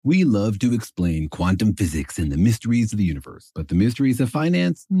We love to explain quantum physics and the mysteries of the universe, but the mysteries of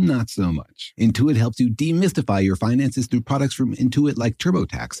finance, not so much. Intuit helps you demystify your finances through products from Intuit like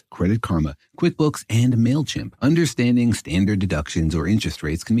TurboTax, Credit Karma, QuickBooks, and MailChimp. Understanding standard deductions or interest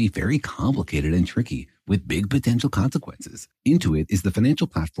rates can be very complicated and tricky, with big potential consequences. Intuit is the financial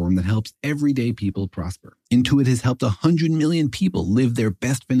platform that helps everyday people prosper. Intuit has helped 100 million people live their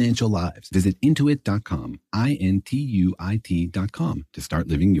best financial lives. Visit Intuit.com, Intuit.com, to start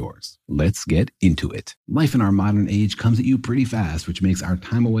living yours. Let's get into it. Life in our modern age comes at you pretty fast, which makes our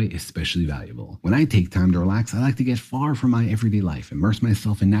time away especially valuable. When I take time to relax, I like to get far from my everyday life, immerse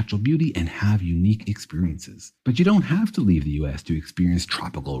myself in natural beauty, and have unique experiences. But you don't have to leave the U.S. to experience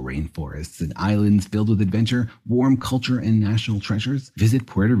tropical rainforests and islands filled with adventure, warm culture, and national treasures. Visit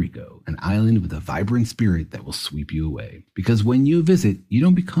Puerto Rico, an island with a vibrant spirit that will sweep you away. Because when you visit, you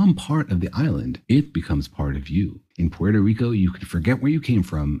don't become part of the island, it becomes part of you. In Puerto Rico, you can forget where you came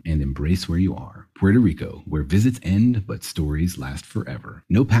from and embrace where you are. Puerto Rico, where visits end, but stories last forever.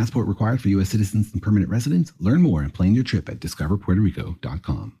 No passport required for U.S. citizens and permanent residents. Learn more and plan your trip at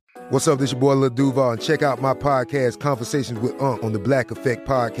discoverpuertorico.com. What's up, this your boy Lil Duval, and check out my podcast, Conversations with Unc, on the Black Effect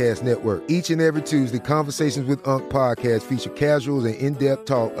Podcast Network. Each and every Tuesday, Conversations with Unc podcast feature casuals and in-depth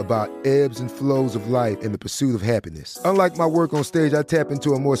talk about ebbs and flows of life and the pursuit of happiness. Unlike my work on stage, I tap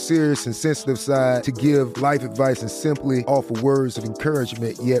into a more serious and sensitive side to give life advice and simply offer words of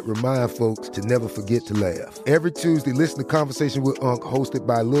encouragement, yet remind folks to never forget to laugh. Every Tuesday, listen to Conversation with Unc, hosted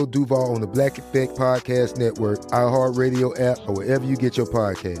by Lil Duval on the Black Effect Podcast Network, iHeartRadio app, or wherever you get your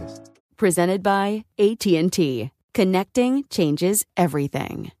podcasts. Presented by AT&T. Connecting changes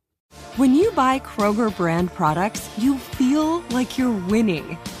everything. When you buy Kroger brand products, you feel like you're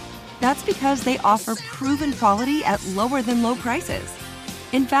winning. That's because they offer proven quality at lower than low prices.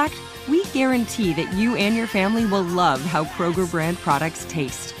 In fact, we guarantee that you and your family will love how Kroger brand products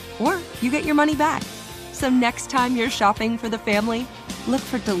taste, or you get your money back. So next time you're shopping for the family, look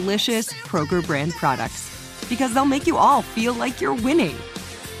for delicious Kroger brand products, because they'll make you all feel like you're winning.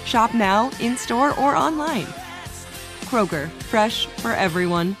 Shop now, in-store, or online. Kroger, fresh for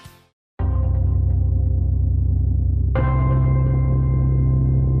everyone.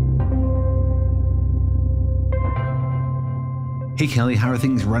 Hey Kelly, how are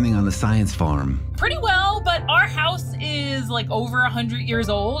things running on the science farm? Pretty well, but our house is like over 100 years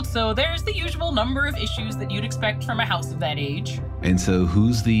old, so there's the usual number of issues that you'd expect from a house of that age. And so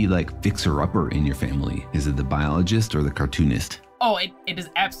who's the fixer-upper in your family? Is it the biologist or the cartoonist? Oh, it is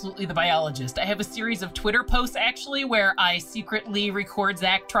absolutely the biologist. I have a series of Twitter posts, actually, where I secretly record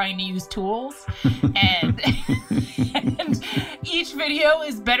Zach trying to use tools. And, and each video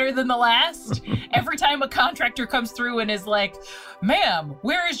is better than the last. Every time a contractor comes through and is like, "Ma'am,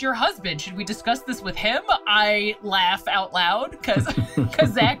 where is your husband? Should we discuss this with him?" I laugh out loud because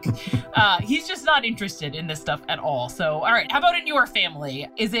Zach, he's just not interested in this stuff at all. So, all right, how about in your family?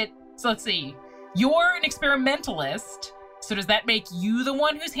 So let's see. You're an experimentalist. So does that make you the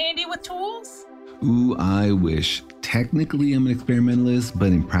one who's handy with tools? Ooh, I wish. Technically, I'm an experimentalist, but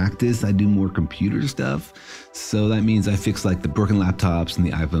in practice, I do more computer stuff. So that means I fix the broken laptops and the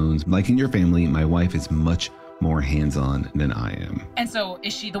iPhones. Like in your family, my wife is much more hands-on than I am. And so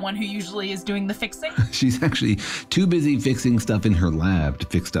is she the one who usually is doing the fixing? She's actually too busy fixing stuff in her lab to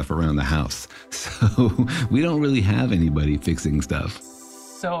fix stuff around the house. So we don't really have anybody fixing stuff.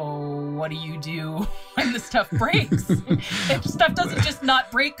 So what do you do when the stuff breaks? If stuff doesn't just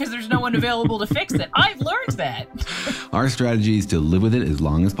not break because there's no one available to fix it. I've learned that. Our strategy is to live with it as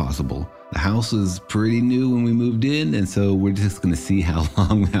long as possible. The house was pretty new when we moved in, and so we're just going to see how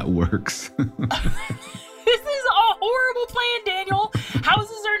long that works. This is a horrible plan, Daniel.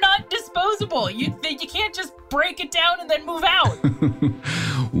 Houses are not disposable. You can't just break it down and then move out.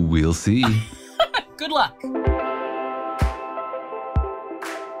 We'll see. Good luck.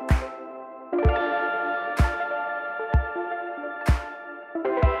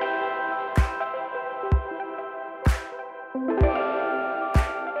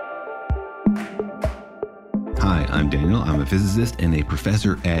 Hi, I'm Daniel. I'm a physicist and a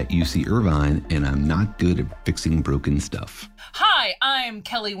professor at UC Irvine, and I'm not good at fixing broken stuff. Hi, I'm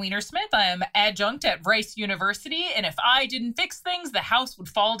Kelly Wienersmith. I'm adjunct at Rice University, and if I didn't fix things, the house would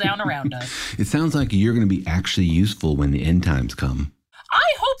fall down around us. It sounds like you're going to be actually useful when the end times come.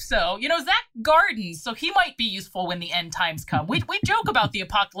 I hope so. Zach gardens, so he might be useful when the end times come. We joke about the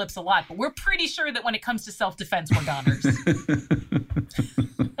apocalypse a lot, but we're pretty sure that when it comes to self-defense, we're goners.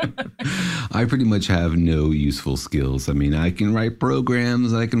 I pretty much have no useful skills. I mean, I can write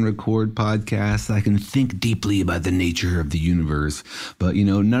programs, I can record podcasts, I can think deeply about the nature of the universe, but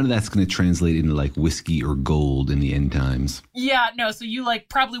none of that's going to translate into like whiskey or gold in the end times. Yeah, no, so you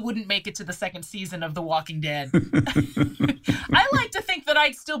probably wouldn't make it to the second season of The Walking Dead. I like to think that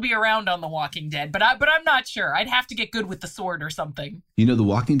I'd still be around on The Walking Dead, but I'm not sure. I'd have to get good with the sword or something. The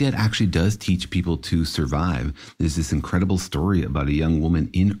Walking Dead actually does teach people to survive. There's this incredible story about a young woman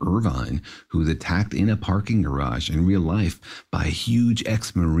in Irvine who was attacked in a parking garage in real life by a huge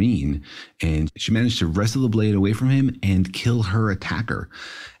ex-Marine, and she managed to wrestle the blade away from him and kill her attacker.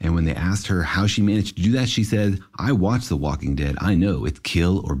 And when they asked her how she managed to do that, she said, "I watched The Walking Dead. I know it's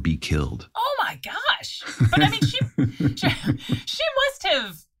kill or be killed." Oh my gosh. But I mean, she must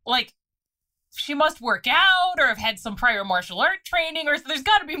have, she must work out or have had some prior martial art training, or there's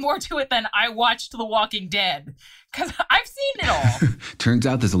got to be more to it than "I watched The Walking Dead." Because I've seen it all. Turns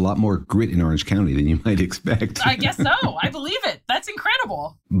out there's a lot more grit in Orange County than you might expect. I guess so. I believe it. That's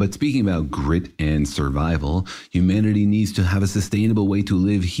incredible. But speaking about grit and survival, humanity needs to have a sustainable way to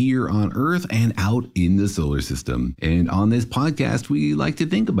live here on Earth and out in the solar system. And on this podcast, we like to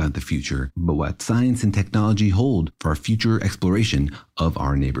think about the future, but what science and technology hold for our future exploration of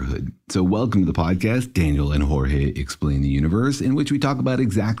our neighborhood. So welcome to the podcast, Daniel and Jorge Explain the Universe, in which we talk about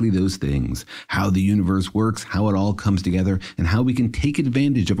exactly those things, how the universe works, how it all comes together, and how we can take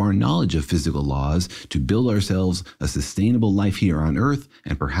advantage of our knowledge of physical laws to build ourselves a sustainable life here on Earth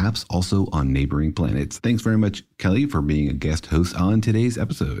and perhaps also on neighboring planets. Thanks very much, Kelly, for being a guest host on today's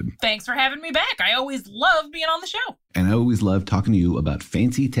episode. Thanks for having me back. I always love being on the show. And I always love talking to you about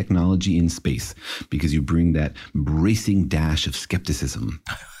fancy technology in space because you bring that bracing dash of skepticism.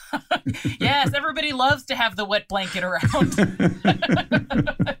 Yes, everybody loves to have the wet blanket around.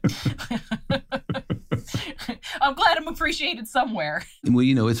 I'm glad I'm appreciated somewhere.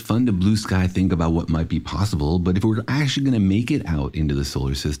 Well, it's fun to blue sky think about what might be possible, but if we're actually going to make it out into the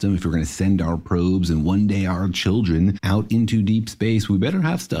solar system, if we're going to send our probes and one day our children out into deep space, we better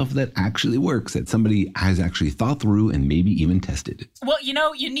have stuff that actually works, that somebody has actually thought through and maybe even tested. Well,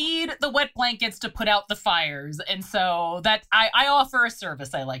 you need the wet blankets to put out the fires, and so that I offer a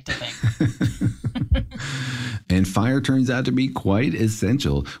service, I like to think. And fire turns out to be quite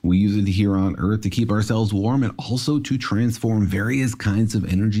essential. We use it here on Earth to keep ourselves warm and also to transform various kinds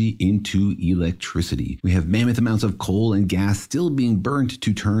of energy into electricity. We have mammoth amounts of coal and gas still being burnt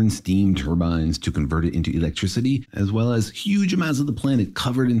to turn steam turbines to convert it into electricity, as well as huge amounts of the planet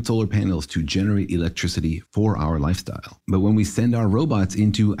covered in solar panels to generate electricity for our lifestyle. But when we send our robots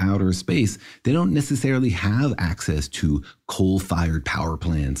into outer space, they don't necessarily have access to coal-fired power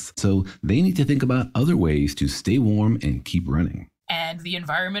plants, so they need to think about other ways to stay warm and keep running. And the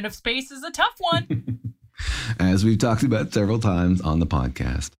environment of space is a tough one. As we've talked about several times on the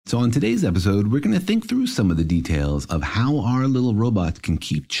podcast. So on today's episode, we're going to think through some of the details of how our little robots can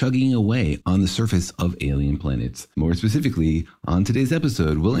keep chugging away on the surface of alien planets. More specifically, on today's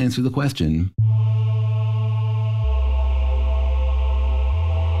episode, we'll answer the question: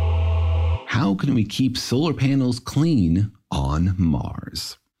 how can we keep solar panels clean on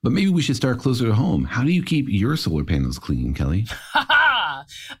Mars? But maybe we should start closer to home. How do you keep your solar panels clean, Kelly?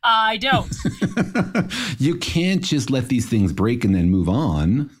 I don't. You can't just let these things break and then move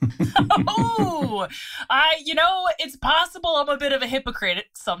on. Oh, it's possible I'm a bit of a hypocrite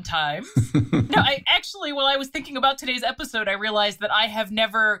sometimes. No, while I was thinking about today's episode, I realized that I have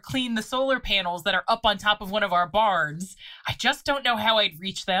never cleaned the solar panels that are up on top of one of our barns. I just don't know how I'd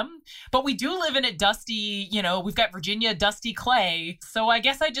reach them. But we do live in a dusty, we've got Virginia dusty clay. So I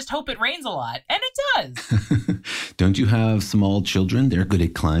guess I just hope it rains a lot. And it does. Don't you have small children? They're good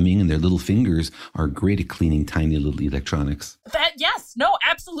at climbing and their little fingers are great at cleaning tiny little electronics. Yes, no,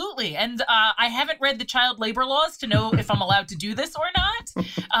 absolutely. And I haven't read the child labor laws to know if I'm allowed to do this or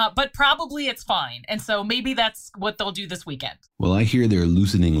not, but probably it's fine. And so maybe that's what they'll do this weekend. Well, I hear they're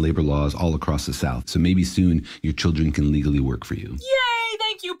loosening labor laws all across the South, so maybe soon your children can legally work for you. Yay,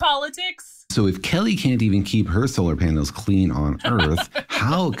 thank you, politics. So if Kelly can't even keep her solar panels clean on Earth,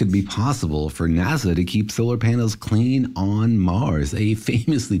 how could it be possible for NASA to keep solar panels clean on Mars, a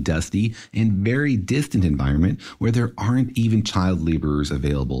famously dusty and very distant environment where there aren't even child laborers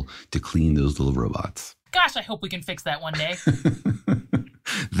available to clean those little robots? Gosh, I hope we can fix that one day.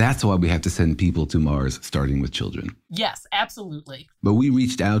 That's why we have to send people to Mars, starting with children. Yes, absolutely. But we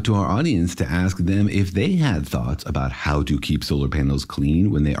reached out to our audience to ask them if they had thoughts about how to keep solar panels clean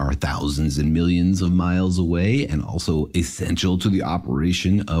when they are thousands and millions of miles away and also essential to the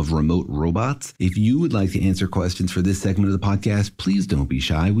operation of remote robots. If you would like to answer questions for this segment of the podcast, please don't be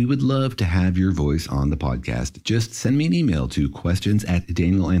shy. We would love to have your voice on the podcast. Just send me an email to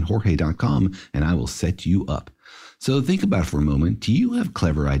questions@danielandjorge.com and I will set you up. So think about it for a moment. Do you have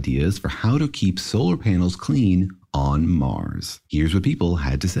clever ideas for how to keep solar panels clean on Mars? Here's what people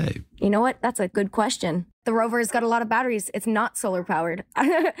had to say. You know what? That's a good question. The rover's got a lot of batteries. It's not solar powered.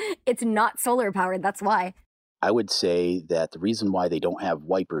 It's not solar powered. That's why. I would say that the reason why they don't have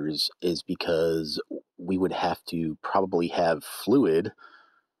wipers is because we would have to probably have fluid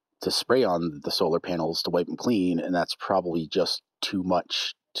to spray on the solar panels to wipe them clean, and that's probably just too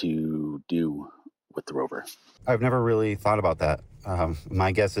much to do with the rover. I've never really thought about that.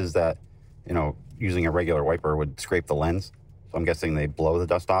 My guess is that, using a regular wiper would scrape the lens. So I'm guessing they blow the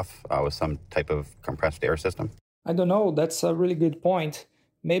dust off with some type of compressed air system. I don't know. That's a really good point.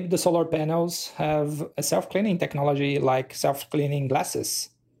 Maybe the solar panels have a self-cleaning technology like self-cleaning glasses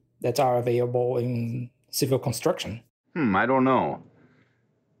that are available in civil construction. I don't know.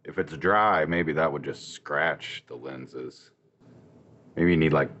 If it's dry, maybe that would just scratch the lenses. Maybe you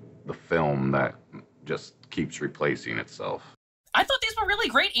need the film that just keeps replacing itself. I thought these were really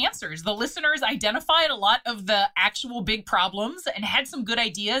great answers. The listeners identified a lot of the actual big problems and had some good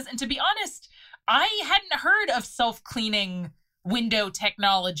ideas. And to be honest, I hadn't heard of self-cleaning window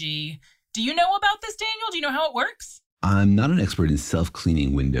technology. Do you know about this, Daniel? Do you know how it works? I'm not an expert in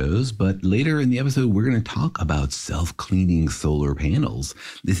self-cleaning windows, but later in the episode, we're going to talk about self-cleaning solar panels.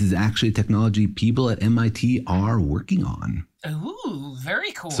 This is actually technology people at MIT are working on. Ooh,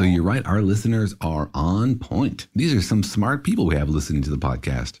 very cool. So you're right. Our listeners are on point. These are some smart people we have listening to the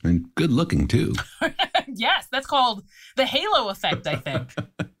podcast, and good looking too. Yes, that's called the halo effect, I think.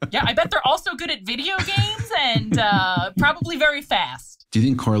 Yeah, I bet they're also good at video games and probably very fast. Do you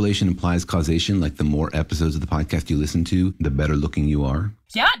think correlation implies causation? Like the more episodes of the podcast you listen to, the better looking you are?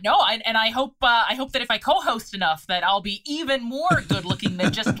 Yeah, no, and I hope that if I co-host enough, that I'll be even more good looking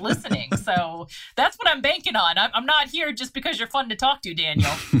than just listening. So that's what I'm banking on. I'm not here just because you're fun to talk to,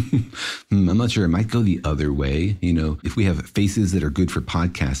 Daniel. I'm not sure. It might go the other way. If we have faces that are good for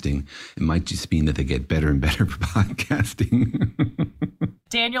podcasting, it might just mean that they get better and better for podcasting.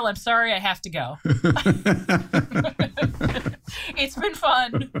 Daniel, I'm sorry I have to go. It's been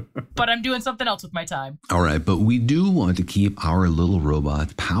fun, but I'm doing something else with my time. All right, but we do want to keep our little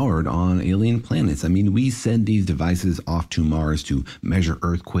robots powered on alien planets. I mean, we send these devices off to Mars to measure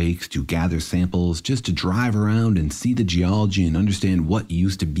earthquakes, to gather samples, just to drive around and see the geology and understand what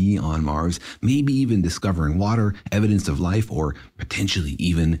used to be on Mars, maybe even discovering water, evidence of life, or potentially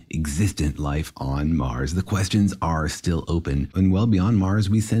even existent life on Mars. The questions are still open. And well beyond Mars,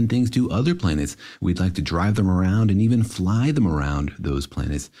 we send things to other planets. We'd like to drive them around and even fly them around those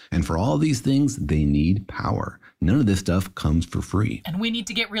planets. And for all these things, they need power. None of this stuff comes for free. And we need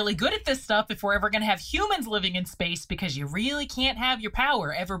to get really good at this stuff if we're ever going to have humans living in space, because you really can't have your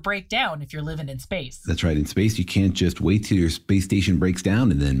power ever break down if you're living in space. That's right. In space, you can't just wait till your space station breaks down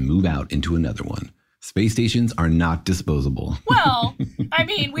and then move out into another one. Space stations are not disposable. Well, I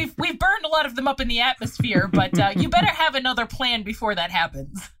mean, we've burned a lot of them up in the atmosphere, but you better have another plan before that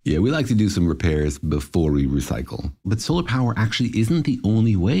happens. Yeah, we like to do some repairs before we recycle. But solar power actually isn't the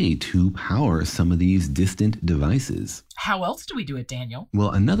only way to power some of these distant devices. How else do we do it, Daniel? Well,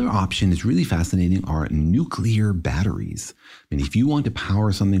 another option is really fascinating are nuclear batteries. I mean, if you want to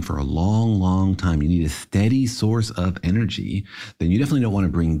power something for a long, long time, you need a steady source of energy, then you definitely don't want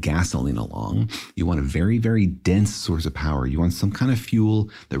to bring gasoline along. You want a very, very dense source of power. You want some kind of fuel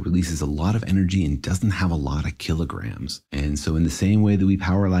that releases a lot of energy and doesn't have a lot of kilograms. And so in the same way that we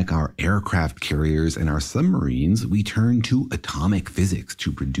power like our aircraft carriers and our submarines, we turn to atomic physics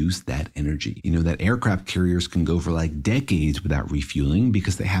to produce that energy. You know, that aircraft carriers can go for like decades without refueling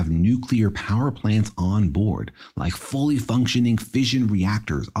because they have nuclear power plants on board, like fully functioning fission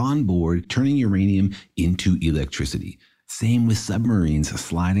reactors on board, turning uranium into electricity. Same with submarines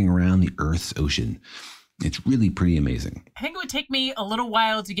sliding around the Earth's ocean. It's really pretty amazing. I think it would take me a little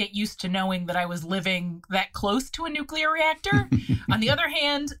while to get used to knowing that I was living that close to a nuclear reactor. On the other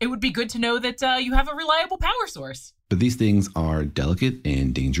hand, it would be good to know that you have a reliable power source. But these things are delicate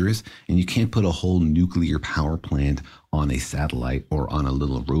and dangerous, and you can't put a whole nuclear power plant on a satellite or on a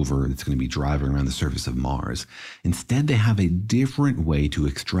little rover that's going to be driving around the surface of Mars. Instead, they have a different way to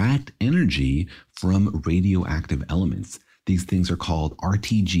extract energy from radioactive elements. These things are called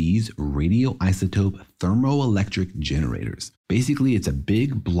RTGs, radioisotope thermoelectric generators. Basically, it's a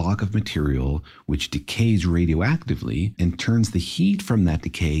big block of material which decays radioactively and turns the heat from that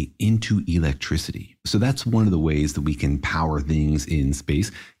decay into electricity. So that's one of the ways that we can power things in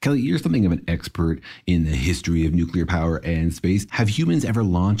space. Kelly, you're something of an expert in the history of nuclear power and space. Have humans ever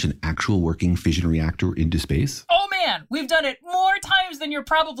launched an actual working fission reactor into space? Oh man, we've done it more times than you're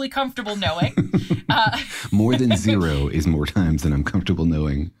probably comfortable knowing. More than zero is more times than I'm comfortable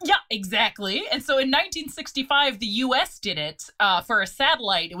knowing. Yeah, exactly. And so in 1965, the U.S. did it for a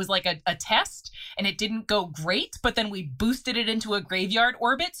satellite. It was like a test, and it didn't go great, but then we boosted it into a graveyard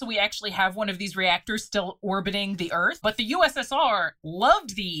orbit, so we actually have one of these reactors still orbiting the Earth. But the USSR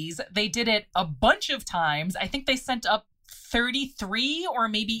loved these. They did it a bunch of times. I think they sent up 33 or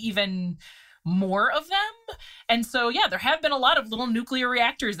maybe even more of them. And so, yeah, there have been a lot of little nuclear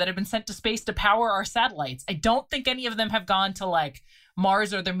reactors that have been sent to space to power our satellites. I don't think any of them have gone to like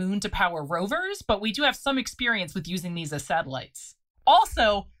Mars or the moon to power rovers, but we do have some experience with using these as satellites.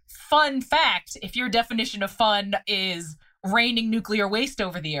 Also, fun fact, if your definition of fun is raining nuclear waste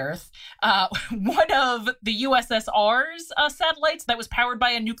over the Earth, one of the USSR's satellites that was powered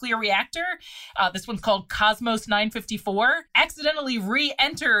by a nuclear reactor, this one's called Cosmos 954, accidentally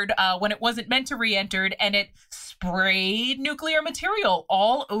re-entered when it wasn't meant to re-enter, and it sprayed nuclear material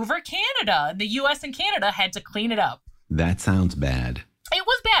all over Canada. The US and Canada had to clean it up. That sounds bad. It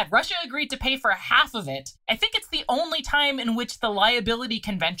was bad. Russia agreed to pay for half of it. I think it's the only time in which the liability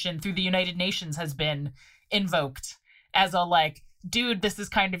convention through the United Nations has been invoked as a like, dude, this is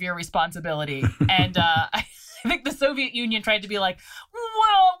kind of your responsibility. And I think the Soviet Union tried to be like,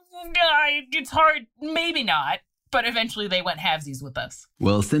 well, it's hard, maybe not. But eventually they went halvesies with us.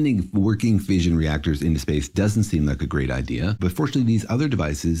 Well, sending working fission reactors into space doesn't seem like a great idea. But fortunately, these other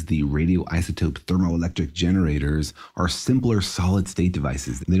devices, the radioisotope thermoelectric generators, are simpler solid-state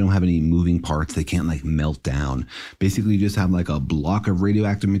devices. They don't have any moving parts. They can't like melt down. Basically, you just have like a block of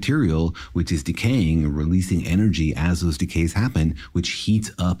radioactive material, which is decaying and releasing energy as those decays happen, which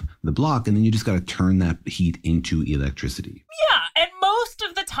heats up the block. And then you just got to turn that heat into electricity. Yeah, and most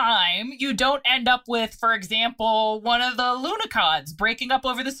of the time, you don't end up with, for example, one of the Lunokods breaking up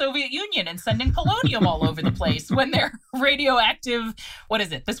over the Soviet Union and sending polonium all over the place when they're radioactive. What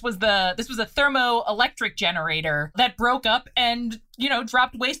is it? This was a thermoelectric generator that broke up and, you know,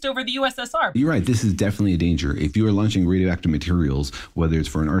 dropped waste over the USSR. You're right. This is definitely a danger. If you are launching radioactive materials, whether it's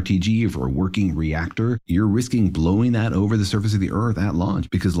for an RTG or for a working reactor, you're risking blowing that over the surface of the Earth at launch,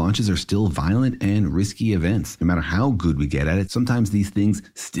 because launches are still violent and risky events. No matter how good we get at it, sometimes these things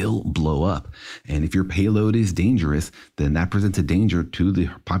still blow up. And if your payload is dangerous, then that presents a danger to the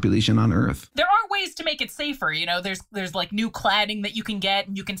population on Earth. There are ways to make it safer. You know, there's like new cladding that you can get,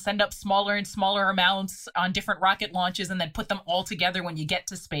 and you can send up smaller and smaller amounts on different rocket launches and then put them all together when you get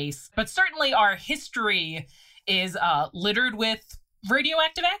to space. But certainly our history is littered with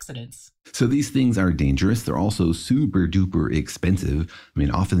radioactive accidents. So these things are dangerous. They're also super duper expensive. I mean,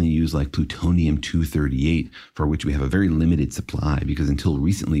 often they use like plutonium-238, for which we have a very limited supply, because until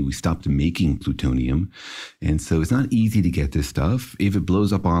recently we stopped making plutonium. And so it's not easy to get this stuff. If it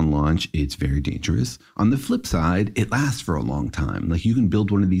blows up on launch, it's very dangerous. On the flip side, it lasts for a long time. Like, you can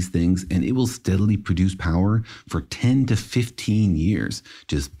build one of these things and it will steadily produce power for 10 to 15 years,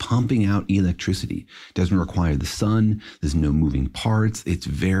 just pumping out electricity. It doesn't require the sun. There's no moving parts. It's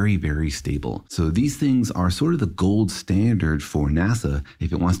very, very stable. So these things are sort of the gold standard for NASA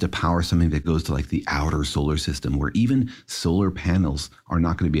if it wants to power something that goes to like the outer solar system, where even solar panels are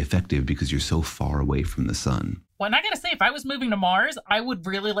not going to be effective because you're so far away from the sun. Well, and I gotta say, if I was moving to Mars, I would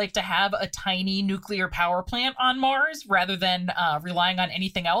really like to have a tiny nuclear power plant on Mars rather than relying on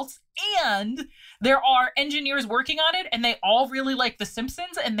anything else. And there are engineers working on it, and they all really like The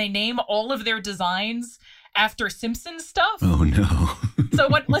Simpsons, and they name all of their designs after Simpsons stuff. Oh, no. So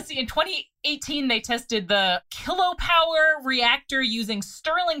let's see, in 2018, they tested the kilopower reactor using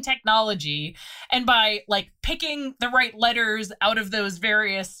Stirling technology. And by like picking the right letters out of those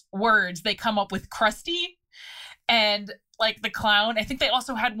various words, they come up with Krusty and like the clown. I think they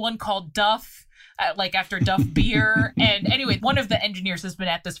also had one called Duff, like after Duff beer. And anyway, one of the engineers has been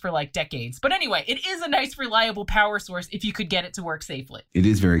at this for like decades. But anyway, it is a nice, reliable power source if you could get it to work safely. It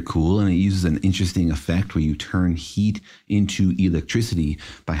is very cool, and it uses an interesting effect where you turn heat into electricity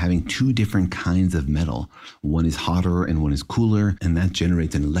by having two different kinds of metal. One is hotter and one is cooler, and that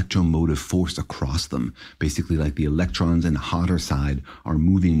generates an electromotive force across them. Basically, like the electrons in the hotter side are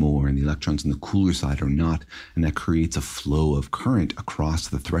moving more and the electrons in the cooler side are not, and that creates a flow of current across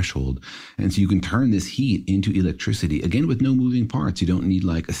the threshold. And so you can turn this heat into electricity, again, with no moving parts. You don't need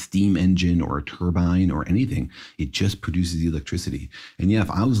like a steam engine or a turbine or anything. It just produces electricity. And yeah,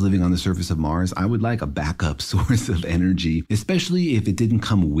 if I was living on the surface of Mars, I would like a backup source of energy, especially if it didn't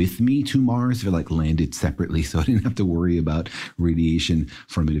come with me to Mars, if it like landed separately, so I didn't have to worry about radiation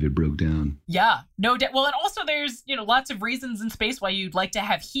from it if it broke down. Yeah, no doubt. Well, and also there's, lots of reasons in space why you'd like to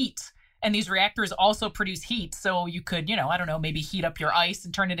have heat. And these reactors also produce heat. So you could, I don't know, maybe heat up your ice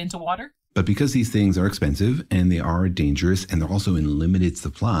and turn it into water. But because these things are expensive and they are dangerous and they're also in limited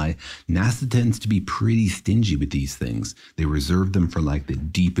supply, NASA tends to be pretty stingy with these things. They reserve them for like the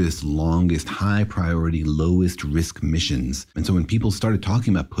deepest, longest, high priority, lowest risk missions. And so when people started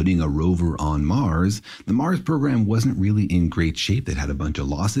talking about putting a rover on Mars, the Mars program wasn't really in great shape. They'd had a bunch of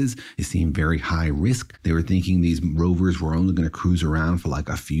losses. It seemed very high risk. They were thinking these rovers were only going to cruise around for like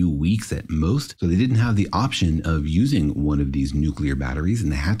a few weeks at most. So they didn't have the option of using one of these nuclear batteries, and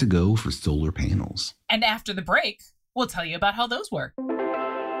they had to go for solar panels. And after the break, we'll tell you about how those work.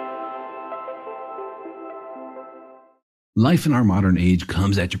 Life in our modern age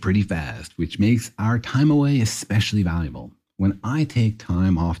comes at you pretty fast, which makes our time away especially valuable. When I take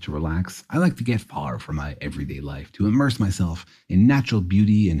time off to relax, I like to get far from my everyday life, to immerse myself in natural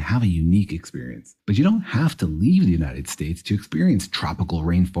beauty and have a unique experience. But you don't have to leave the United States to experience tropical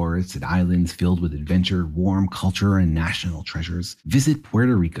rainforests and islands filled with adventure, warm culture, and national treasures. Visit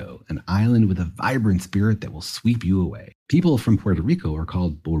Puerto Rico, an island with a vibrant spirit that will sweep you away. People from Puerto Rico are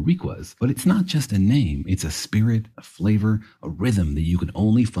called Boricuas, but it's not just a name. It's a spirit, a flavor, a rhythm that you can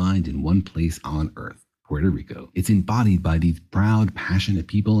only find in one place on Earth. Puerto Rico. It's embodied by these proud, passionate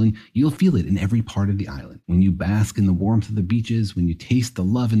people, and you'll feel it in every part of the island. When you bask in the warmth of the beaches, when you taste the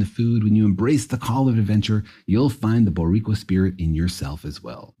love in the food, when you embrace the call of adventure, you'll find the Boricua spirit in yourself as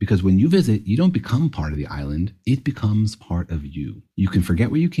well. Because when you visit, you don't become part of the island, it becomes part of you. You can forget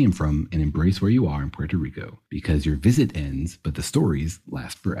where you came from and embrace where you are in Puerto Rico, because your visit ends, but the stories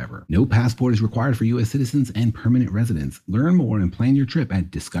last forever. No passport is required for U.S. citizens and permanent residents. Learn more and plan your trip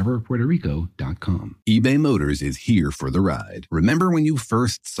at discoverpuertorico.com. eBay Motors is here for the ride. Remember when you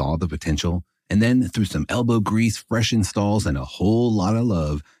first saw the potential? And then through some elbow grease, fresh installs, and a whole lot of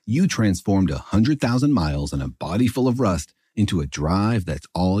love, you transformed 100,000 miles and a body full of rust into a drive that's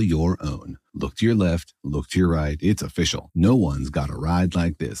all your own. Look to your left, look to your right. It's official. No one's got a ride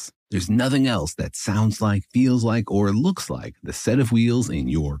like this. There's nothing else that sounds like, feels like, or looks like the set of wheels in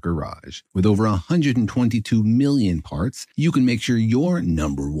your garage. With over 122 million parts, you can make sure your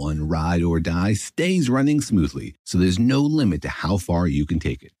number one ride or die stays running smoothly, so there's no limit to how far you can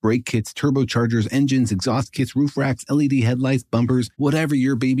take it. Brake kits, turbochargers, engines, exhaust kits, roof racks, LED headlights, bumpers, whatever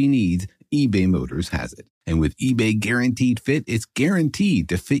your baby needs, eBay Motors has it. And with eBay Guaranteed Fit, it's guaranteed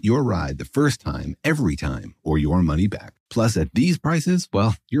to fit your ride the first time, every time, or your money back. Plus, at these prices,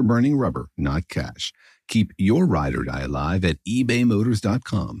 well, you're burning rubber, not cash. Keep your ride or die alive at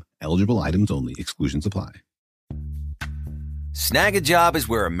ebaymotors.com. Eligible items only. Exclusions apply. Snag a Job is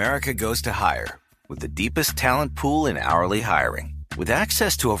where America goes to hire, with the deepest talent pool in hourly hiring. With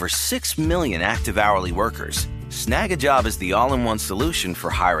access to over 6 million active hourly workers, Snag a Job is the all-in-one solution for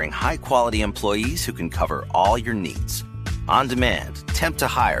hiring high-quality employees who can cover all your needs. On demand, temp to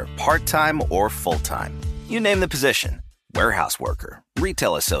hire, part-time or full-time. You name the position. Warehouse worker,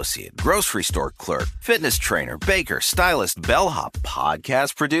 retail associate, grocery store clerk, fitness trainer, baker, stylist, bellhop,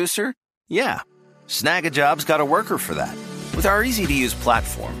 podcast producer. Yeah, Snag a Job's got a worker for that. With our easy-to-use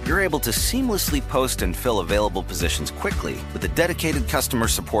platform, you're able to seamlessly post and fill available positions quickly with a dedicated customer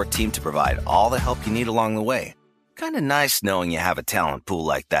support team to provide all the help you need along the way. Kind of nice knowing you have a talent pool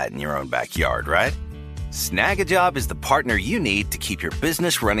like that in your own backyard, right? Snag a Job is the partner you need to keep your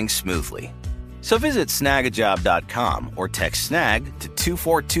business running smoothly. So visit snagajob.com or text snag to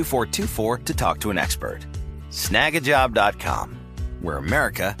 242424 to talk to an expert. Snagajob.com, where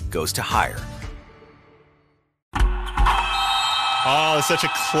America goes to hire. Oh, it's such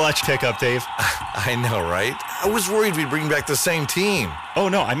a clutch pickup, Dave. I know, right? I was worried we'd bring back the same team. Oh,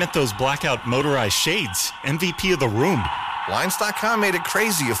 no, I meant those blackout motorized shades. MVP of the room. Blinds.com made it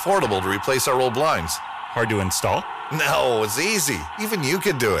crazy affordable to replace our old blinds. Hard to install? No, it's easy. Even you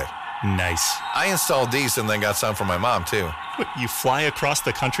could do it. Nice. I installed these and then got some for my mom, too. What, you fly across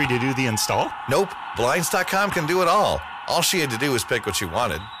the country to do the install? Nope. Blinds.com can do it all. All she had to do was pick what she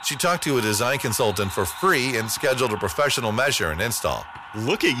wanted. She talked to a design consultant for free and scheduled a professional measure and install.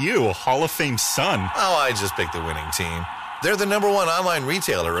 Look at you, a Hall of Fame son. Oh, I just picked the winning team. They're the #1 online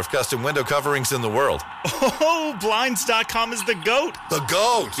retailer of custom window coverings in the world. Oh, Blinds.com is the GOAT. The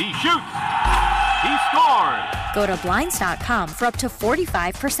GOAT! He shoots! He scored! Go to Blinds.com for up to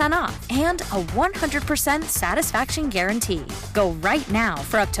 45% off and a 100% satisfaction guarantee. Go right now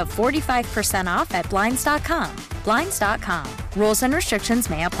for up to 45% off at Blinds.com. Blinds.com. Rules and restrictions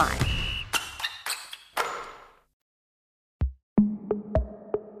may apply.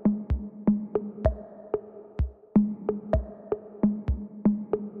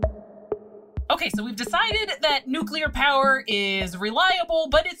 Okay, so we've decided that nuclear power is reliable,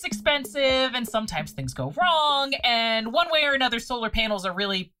 but it's expensive, and sometimes things go wrong. And one way or another, solar panels are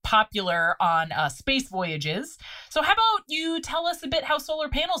really popular on space voyages. So how about you tell us a bit how solar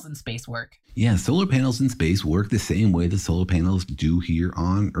panels in space work? Yeah, solar panels in space work the same way that solar panels do here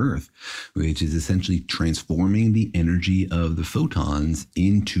on Earth, which is essentially transforming the energy of the photons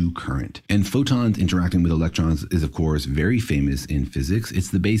into current. And photons interacting with electrons is, of course, very famous in physics. It's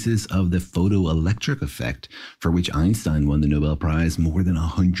the basis of the photoelectric effect, for which Einstein won the Nobel Prize more than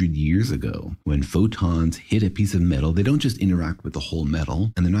 100 years ago. When photons hit a piece of metal, they don't just interact with the whole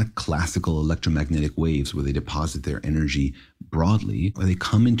metal, and they're not classical electromagnetic waves where they deposit their energy broadly, or they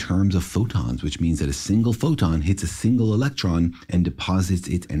come in terms of photons, which means that a single photon hits a single electron and deposits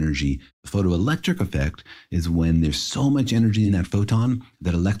its energy. The photoelectric effect is when there's so much energy in that photon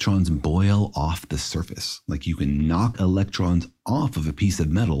that electrons boil off the surface. Like you can knock electrons off of a piece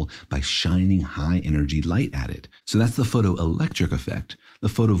of metal by shining high energy light at it. So that's the photoelectric effect. The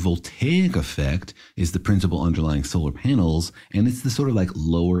photovoltaic effect is the principle underlying solar panels, and it's the sort of like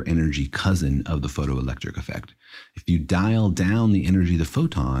lower energy cousin of the photoelectric effect. If you dial down the energy of the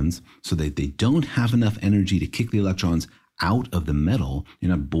photons so that they don't have enough energy to kick the electrons out of the metal, you're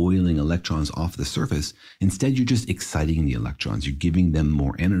not boiling electrons off the surface. Instead, you're just exciting the electrons. You're giving them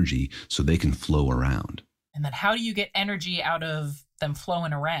more energy so they can flow around. And then how do you get energy out of them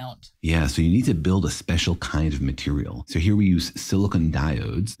flowing around? Yeah, so you need to build a special kind of material. So here we use silicon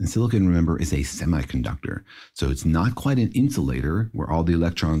diodes. And silicon, remember, is a semiconductor. So it's not quite an insulator where all the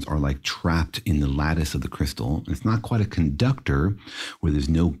electrons are like trapped in the lattice of the crystal. It's not quite a conductor where there's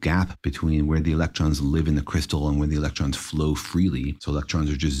no gap between where the electrons live in the crystal and where the electrons flow freely. So electrons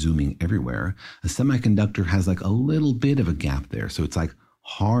are just zooming everywhere. A semiconductor has like a little bit of a gap there. So it's like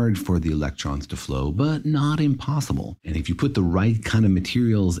hard for the electrons to flow, but not impossible. And if you put the right kind of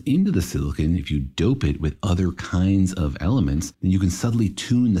materials into the silicon, if you dope it with other kinds of elements, then you can subtly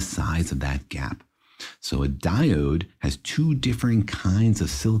tune the size of that gap. So a diode has two different kinds of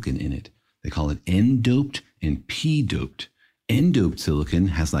silicon in it. They call it N-doped and P-doped. N-doped silicon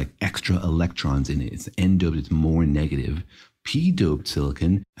has like extra electrons in it. It's N-doped, it's more negative. P-doped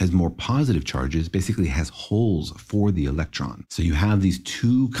silicon has more positive charges, basically has holes for the electron. So you have these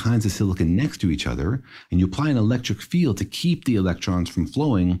two kinds of silicon next to each other, and you apply an electric field to keep the electrons from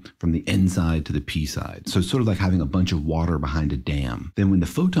flowing from the N side to the P side. So it's sort of like having a bunch of water behind a dam. Then when the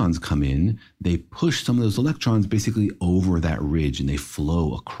photons come in, they push some of those electrons basically over that ridge and they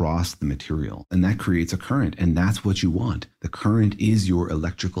flow across the material. And that creates a current, and that's what you want. The current is your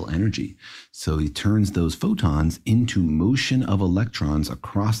electrical energy. So it turns those photons into motion of electrons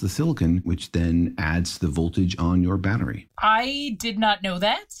across the silicon, which then adds the voltage on your battery. I did not know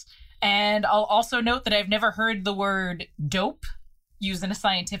that. And I'll also note that I've never heard the word dope used in a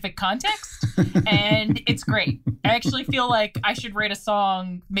scientific context. And it's great. I actually feel like I should write a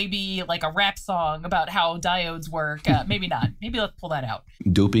song, maybe like a rap song about how diodes work. Maybe not. Maybe let's pull that out.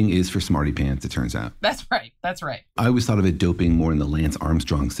 Doping is for smarty pants, it turns out. That's right. That's right. I always thought of it doping more in the Lance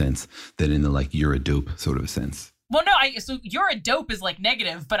Armstrong sense than in the like you're a dope sort of a sense. Well, no, so you're a dope is like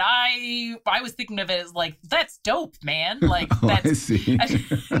negative, but I was thinking of it as like, that's dope, man. Like, that's, I see.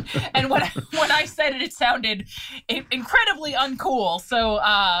 And when I said it, it sounded incredibly uncool. So,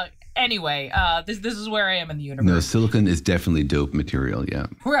 anyway, this is where I am in the universe. No, silicon is definitely dope material, yeah.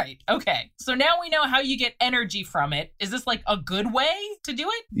 Right, okay. So now we know how you get energy from it. Is this like a good way to do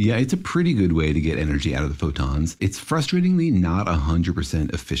it? Yeah, it's a pretty good way to get energy out of the photons. It's frustratingly not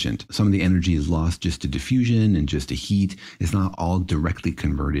 100% efficient. Some of the energy is lost just to diffusion and just to heat. It's not all directly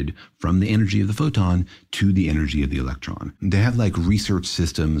converted from the energy of the photon to the energy of the electron. They have like research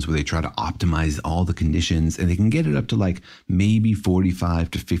systems where they try to optimize all the conditions, and they can get it up to like maybe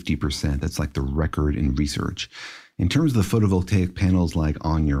 45 to 50%. That's like the record in research. In terms of the photovoltaic panels like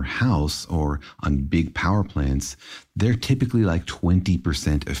on your house or on big power plants, they're typically like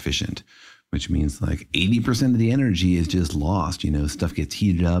 20% efficient, which means like 80% of the energy is just lost. You know, stuff gets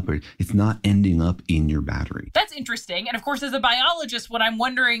heated up or it's not ending up in your battery. That's interesting. And of course, as a biologist, what I'm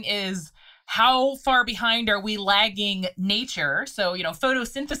wondering is, how far behind are we lagging nature? So, you know,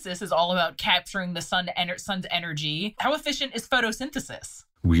 photosynthesis is all about capturing the sun's energy. How efficient is photosynthesis?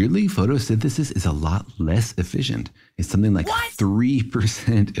 Weirdly, photosynthesis is a lot less efficient. It's something like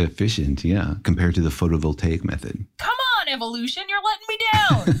 3% efficient, compared to the photovoltaic method. Come on, evolution, you're letting me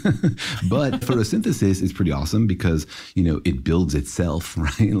down. But photosynthesis is pretty awesome because, it builds itself,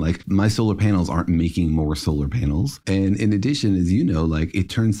 right? Like my solar panels aren't making more solar panels. And in addition, as you know, like it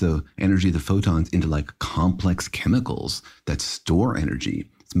turns the energy of the photons into like complex chemicals that store energy.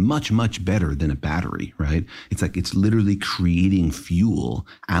 It's much, much better than a battery, right? It's like it's literally creating fuel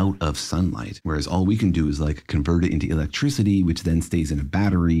out of sunlight, whereas all we can do is like convert it into electricity, which then stays in a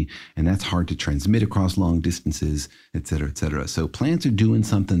battery, and that's hard to transmit across long distances, et cetera, et cetera. So plants are doing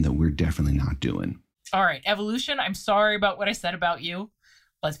something that we're definitely not doing. All right, evolution, I'm sorry about what I said about you.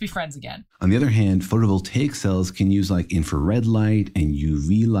 Let's be friends again. On the other hand, photovoltaic cells can use like infrared light and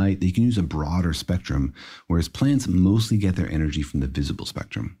UV light. They can use a broader spectrum, whereas plants mostly get their energy from the visible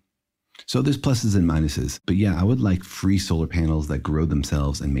spectrum. So there's pluses and minuses. But yeah, I would like free solar panels that grow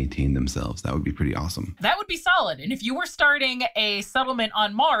themselves and maintain themselves. That would be pretty awesome. That would be solid. And if you were starting a settlement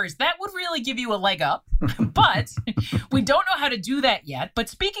on Mars, that would really give you a leg up. But we don't know how to do that yet. But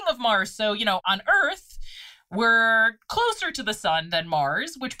speaking of Mars, so, on Earth, we're closer to the sun than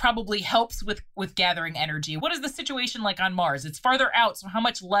Mars, which probably helps with gathering energy. What is the situation like on Mars? It's farther out, so how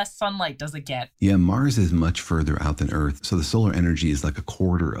much less sunlight does it get? Yeah, Mars is much further out than Earth, so the solar energy is like a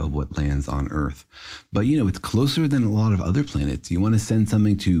quarter of what lands on Earth. But, it's closer than a lot of other planets. You want to send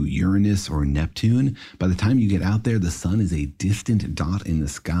something to Uranus or Neptune, by the time you get out there, the sun is a distant dot in the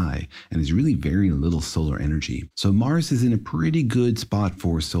sky, and there's really very little solar energy. So Mars is in a pretty good spot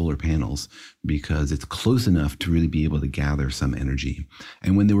for solar panels because it's close enough to really be able to gather some energy.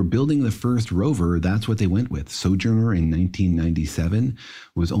 And when they were building the first rover, that's what they went with. Sojourner in 1997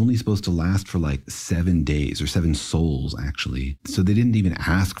 was only supposed to last for like 7 days, or 7 sols actually. So they didn't even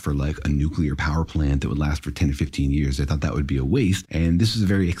ask for like a nuclear power plant that would last for 10 or 15 years. They thought that would be a waste. And this was a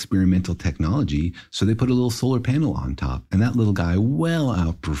very experimental technology. So they put a little solar panel on top. And that little guy well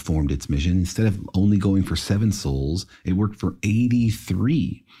outperformed its mission. Instead of only going for 7 sols, it worked for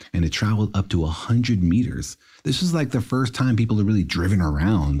 83. And it traveled up to 100 meters. This was like the first time people had really driven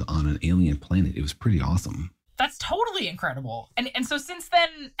around on an alien planet. It was pretty awesome. That's totally incredible. And so since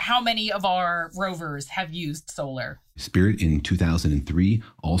then, how many of our rovers have used solar? Spirit in 2003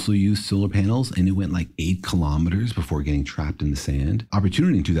 also used solar panels, and it went like 8 kilometers before getting trapped in the sand.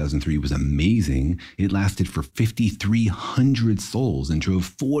 Opportunity in 2003 was amazing. It lasted for 5,300 sols and drove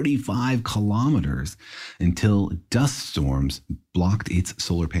 45 kilometers until dust storms blocked its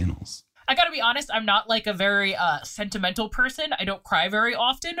solar panels. I gotta be honest, I'm not like a very sentimental person. I don't cry very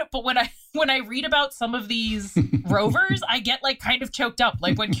often, but when I read about some of these rovers, I get like kind of choked up.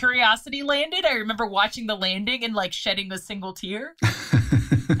 Like when Curiosity landed, I remember watching the landing and like shedding a single tear.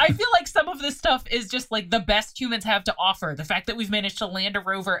 I feel like some of this stuff is just like the best humans have to offer. The fact that we've managed to land a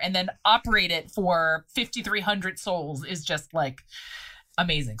rover and then operate it for 5,300 sols is just like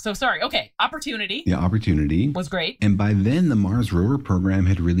amazing. So sorry. Okay. Opportunity. Yeah, Opportunity was great. And by then, the Mars rover program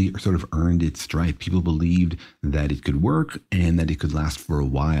had really sort of earned its stripe. People believed that it could work and that it could last for a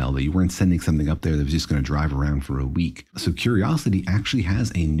while, that you weren't sending something up there that was just going to drive around for a week. So Curiosity actually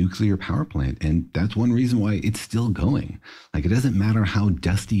has a nuclear power plant, and that's one reason why it's still going. Like, it doesn't matter how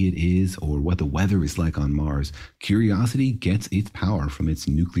dusty it is or what the weather is like on Mars. Curiosity gets its power from its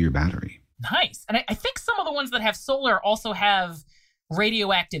nuclear battery. Nice. And I think some of the ones that have solar also have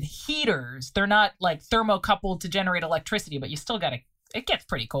radioactive heaters. They're not like thermocoupled to generate electricity, but you still it gets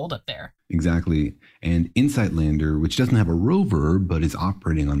pretty cold up there. Exactly. And InSight Lander, which doesn't have a rover, but is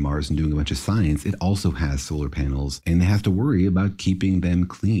operating on Mars and doing a bunch of science, it also has solar panels, and they have to worry about keeping them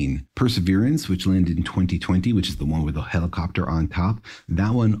clean. Perseverance, which landed in 2020, which is the one with the helicopter on top,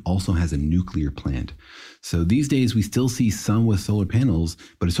 that one also has a nuclear plant. So these days, we still see some with solar panels,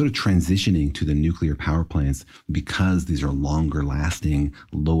 but it's sort of transitioning to the nuclear power plants because these are longer lasting,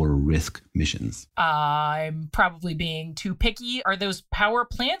 lower risk missions. I'm probably being too picky. Are those power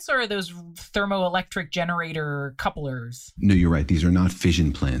plants or are those thermoelectric generator couplers? No, you're right. These are not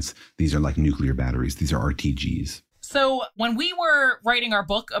fission plants. These are like nuclear batteries. These are RTGs. So when we were writing our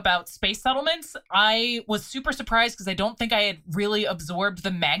book about space settlements, I was super surprised because I don't think I had really absorbed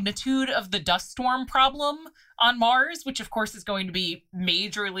the magnitude of the dust storm problem on Mars, which of course is going to be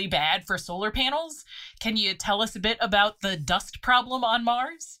majorly bad for solar panels. Can you tell us a bit about the dust problem on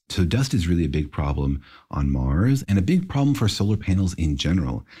Mars? So dust is really a big problem on Mars and a big problem for solar panels in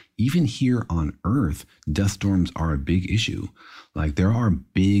general. Even here on Earth, dust storms are a big issue. Like, there are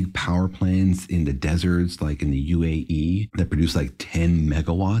big power plants in the deserts, like in the UAE UAE that produce like 10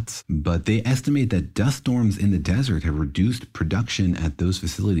 megawatts. But they estimate that dust storms in the desert have reduced production at those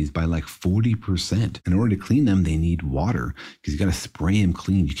facilities by like 40%. In order to clean them, they need water because you got to spray them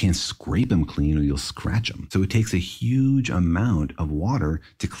clean. You can't scrape them clean or you'll scratch them. So it takes a huge amount of water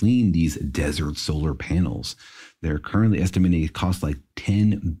to clean these desert solar panels. They're currently estimating it costs like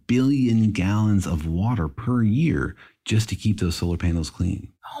 10 billion gallons of water per year just to keep those solar panels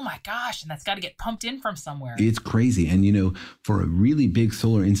clean. Oh my gosh, and that's got to get pumped in from somewhere. It's crazy. And, you know, for a really big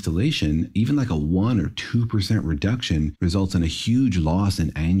solar installation, even like a 1 or 2% reduction results in a huge loss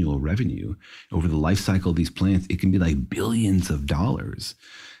in annual revenue. Over the life cycle of these plants, it can be like billions of dollars.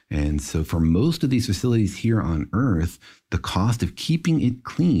 And so for most of these facilities here on Earth, the cost of keeping it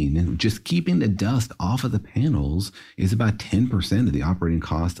clean and just keeping the dust off of the panels is about 10% of the operating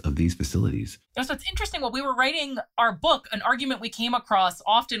cost of these facilities. So it's interesting. When we were writing our book, an argument we came across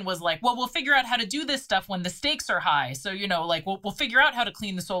often was like, well, we'll figure out how to do this stuff when the stakes are high. So, you know, like we'll figure out how to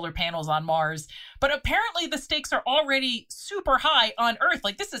clean the solar panels on Mars. But apparently the stakes are already super high on Earth.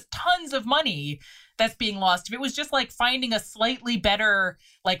 Like this is tons of money that's being lost. If it was just like finding a slightly better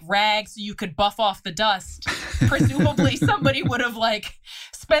like rag so you could buff off the dust, presumably somebody would have like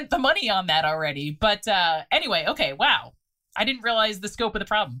spent the money on that already. But anyway, okay, wow. I didn't realize the scope of the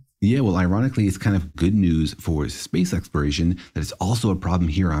problem. Yeah, well, ironically, it's kind of good news for space exploration that it's also a problem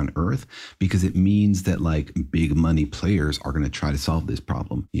here on Earth because it means that like big money players are going to try to solve this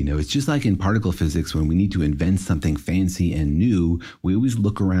problem. You know, it's just like in particle physics when we need to invent something fancy and new, we always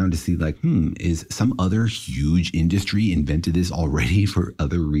look around to see like, is some other huge industry invented this already for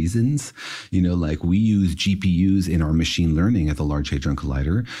other reasons? You know, like we use GPUs in our machine learning at the Large Hadron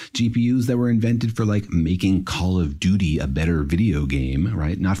Collider, GPUs that were invented for like making Call of Duty a better video game,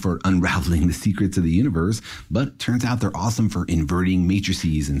 right? Not for unraveling the secrets of the universe, but turns out they're awesome for inverting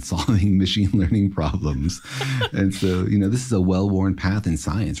matrices and solving machine learning problems. And so, you know, this is a well-worn path in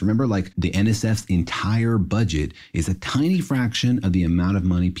science. Remember, like the NSF's entire budget is a tiny fraction of the amount of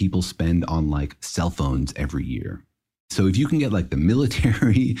money people spend on like cell phones every year. So if you can get like the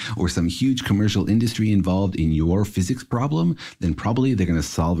military or some huge commercial industry involved in your physics problem, then probably they're going to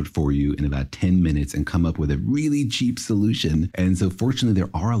solve it for you in about 10 minutes and come up with a really cheap solution. And so fortunately, there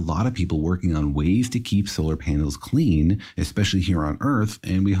are a lot of people working on ways to keep solar panels clean, especially here on Earth.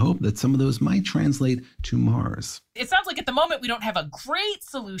 And we hope that some of those might translate to Mars. It sounds like at the moment we don't have a great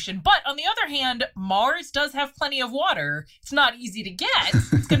solution, but on the other hand, Mars does have plenty of water. It's not easy to get.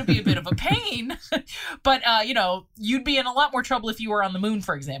 It's going to be a bit of a pain, but you know, you'd be in a lot more trouble if you were on the moon,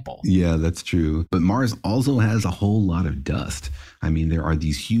 for example. Yeah, that's true. But Mars also has a whole lot of dust. I mean, there are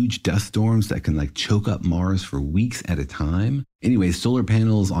these huge dust storms that can like choke up Mars for weeks at a time. Anyway, solar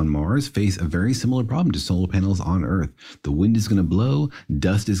panels on Mars face a very similar problem to solar panels on Earth. The wind is going to blow,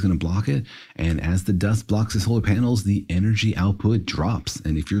 dust is going to block it, and as the dust blocks the solar panels, the energy output drops.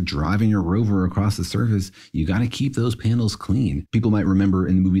 And if you're driving your rover across the surface, you got to keep those panels clean. People might remember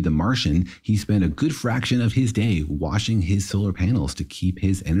in the movie The Martian, he spent a good fraction of his day washing his solar panels to keep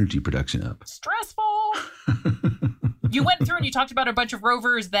his energy production up. Stressful. You went through and you talked about a bunch of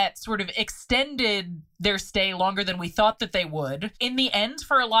rovers that sort of extended their stay longer than we thought that they would. In the end,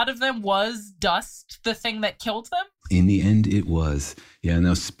 for a lot of them, was dust the thing that killed them? In the end, it was. Yeah,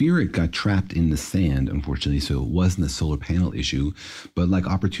 now Spirit got trapped in the sand, unfortunately, so it wasn't a solar panel issue. But like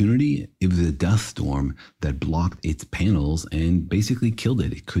Opportunity, it was a dust storm that blocked its panels and basically killed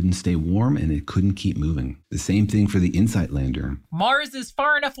it. It couldn't stay warm and it couldn't keep moving. The same thing for the InSight lander. Mars is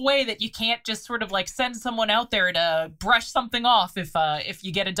far enough away that you can't just sort of like send someone out there to brush something off if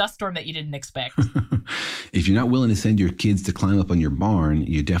you get a dust storm that you didn't expect. If you're not willing to send your kids to climb up on your barn,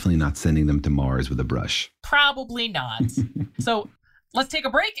 you're definitely not sending them to Mars with a brush. Probably not. So let's take a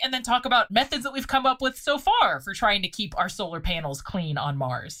break and then talk about methods that we've come up with so far for trying to keep our solar panels clean on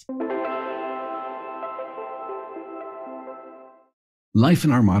Mars. Life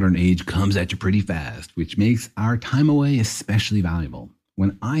in our modern age comes at you pretty fast, which makes our time away especially valuable.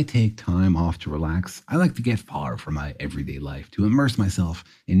 When I take time off to relax, I like to get far from my everyday life, to immerse myself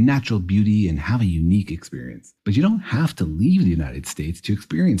in natural beauty and have a unique experience. But you don't have to leave the United States to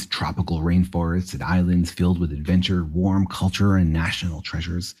experience tropical rainforests and islands filled with adventure, warm culture, and national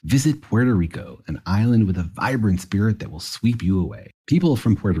treasures. Visit Puerto Rico, an island with a vibrant spirit that will sweep you away. People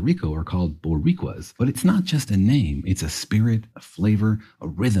from Puerto Rico are called Boricuas, but it's not just a name. It's a spirit, a flavor, a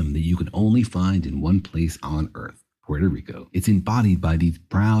rhythm that you can only find in one place on Earth. Puerto Rico. It's embodied by these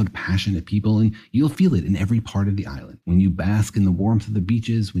proud, passionate people, and you'll feel it in every part of the island. When you bask in the warmth of the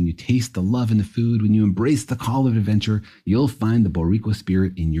beaches, when you taste the love in the food, when you embrace the call of adventure, you'll find the Boricua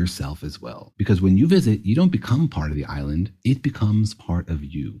spirit in yourself as well. Because when you visit, you don't become part of the island, it becomes part of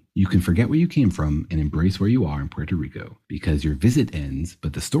you. You can forget where you came from and embrace where you are in Puerto Rico, because your visit ends,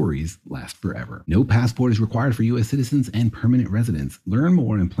 but the stories last forever. No passport is required for U.S. citizens and permanent residents. Learn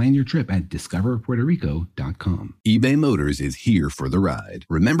more and plan your trip at discoverpuertorico.com. eBay Motors is here for the ride.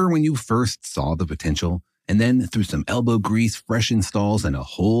 Remember when you first saw the potential? And then through some elbow grease, fresh installs, and a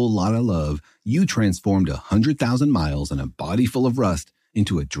whole lot of love, you transformed 100,000 miles and a body full of rust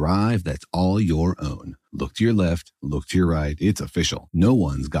into a drive that's all your own. Look to your left, look to your right. It's official. No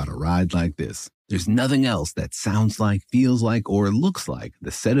one's got a ride like this. There's nothing else that sounds like, feels like, or looks like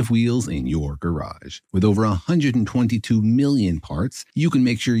the set of wheels in your garage. With over 122 million parts, you can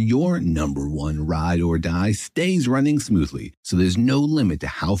make sure your number one ride or die stays running smoothly, so there's no limit to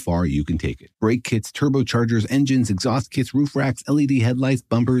how far you can take it. Brake kits, turbochargers, engines, exhaust kits, roof racks, LED headlights,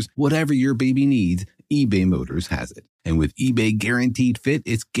 bumpers, whatever your baby needs, eBay Motors has it. And with eBay Guaranteed Fit,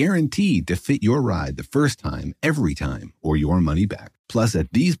 it's guaranteed to fit your ride the first time, every time, or your money back. Plus,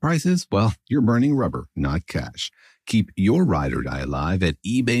 at these prices, well, you're burning rubber, not cash. Keep your ride or die alive at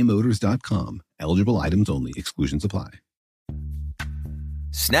ebaymotors.com. Eligible items only. Exclusions apply.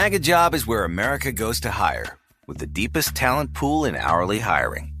 Snag a Job is where America goes to hire, with the deepest talent pool in hourly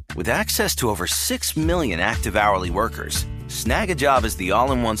hiring. With access to over 6 million active hourly workers, Snag a Job is the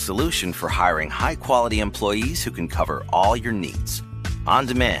all-in-one solution for hiring high-quality employees who can cover all your needs. On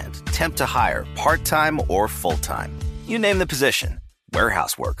demand, temp to hire, part-time or full-time. You name the position.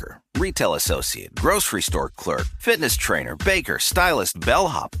 Warehouse worker, retail associate, grocery store clerk, fitness trainer, baker, stylist,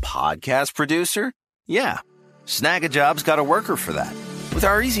 bellhop, podcast producer. Yeah, Snag a Job's got a worker for that. With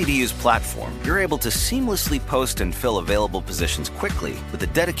our easy-to-use platform, you're able to seamlessly post and fill available positions quickly with a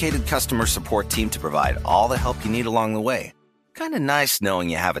dedicated customer support team to provide all the help you need along the way. Kind of nice knowing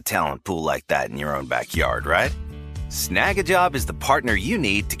you have a talent pool like that in your own backyard, right? Snag a Job is the partner you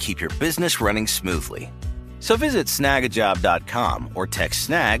need to keep your business running smoothly. So visit snagajob.com or text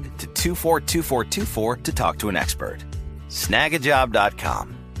snag to 242424 to talk to an expert.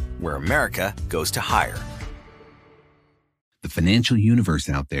 Snagajob.com, where America goes to hire. The financial universe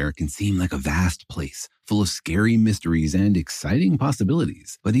out there can seem like a vast place, full of scary mysteries and exciting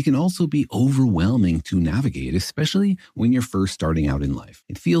possibilities, but it can also be overwhelming to navigate, especially when you're first starting out in life.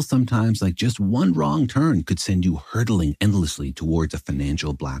 It feels sometimes like just one wrong turn could send you hurtling endlessly towards a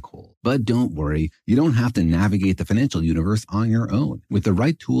financial black hole. But don't worry, you don't have to navigate the financial universe on your own. With the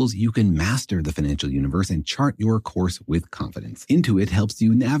right tools, you can master the financial universe and chart your course with confidence. Intuit helps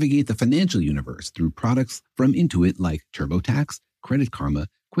you navigate the financial universe through products from Intuit like TurboTax, Credit Karma,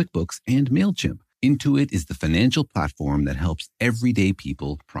 QuickBooks, and MailChimp. Intuit is the financial platform that helps everyday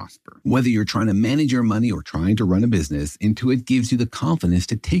people prosper. Whether you're trying to manage your money or trying to run a business, Intuit gives you the confidence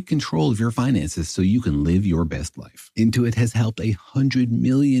to take control of your finances so you can live your best life. Intuit has helped 100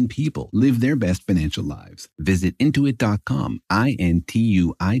 million people live their best financial lives. Visit Intuit.com,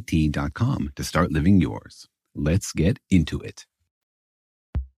 INTUIT.com to start living yours. Let's get into it.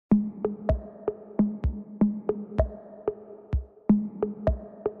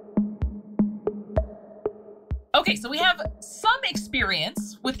 Okay, so we have some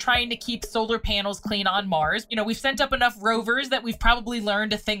experience with trying to keep solar panels clean on Mars. You know, we've sent up enough rovers that we've probably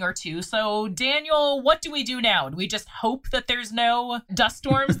learned a thing or two. So, Daniel, what do we do now? Do we just hope that there's no dust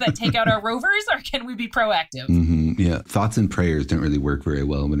storms that take out our rovers, or can we be proactive? Yeah, thoughts and prayers don't really work very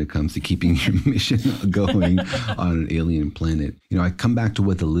well when it comes to keeping your mission going on an alien planet. You know, I come back to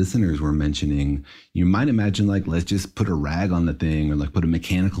what the listeners were mentioning. You might imagine, like, let's just put a rag on the thing, or like put a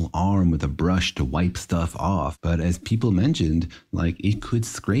mechanical arm with a brush to wipe stuff off. But as people mentioned, like, it could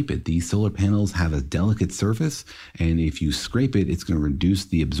scrape it. These solar panels have a delicate surface, and if you scrape it, it's going to reduce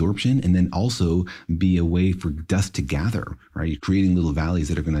the absorption and then also be a way for dust to gather, right? You're creating little valleys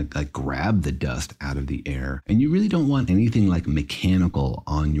that are going to like grab the dust out of the air. And you really don't want anything like mechanical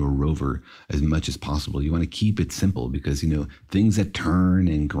on your rover as much as possible. You want to keep it simple because, you know, things that turn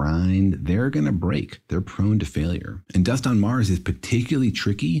and grind, they're going to break. They're prone to failure. And dust on Mars is particularly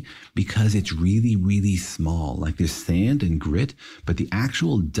tricky because it's really, really small. Like, there's sand and grit, but the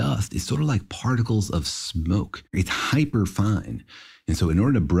actual dust is sort of like particles of smoke. It's hyper fine. And so in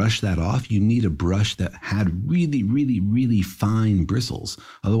order to brush that off, you need a brush that had really, really, really fine bristles.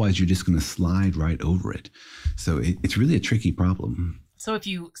 Otherwise, you're just going to slide right over it. So it's really a tricky problem. So if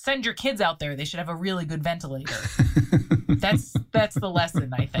you send your kids out there, they should have a really good ventilator. That's the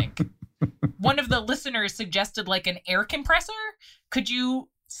lesson, I think. One of the listeners suggested like an air compressor. Could you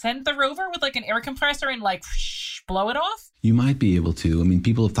send the rover with like an air compressor and like blow it off? You might be able to. I mean,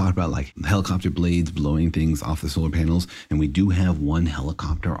 people have talked about like helicopter blades blowing things off the solar panels, and we do have one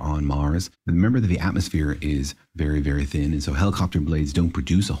helicopter on Mars. But remember that the atmosphere is very, very thin, and so helicopter blades don't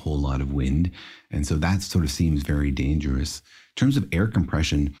produce a whole lot of wind, and so that sort of seems very dangerous. In terms of air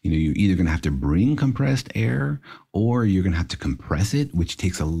compression, you're either going to have to bring compressed air or you're going to have to compress it, which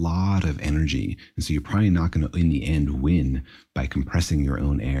takes a lot of energy. And so you're probably not going to, in the end, win by compressing your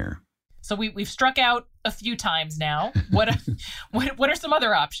own air. So we've struck out a few times now. What are some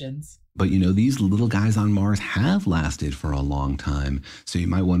other options? But, these little guys on Mars have lasted for a long time. So you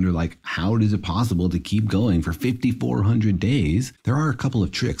might wonder, like, how is it possible to keep going for 5,400 days? There are a couple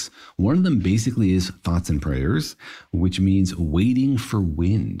of tricks. One of them basically is thoughts and prayers, which means waiting for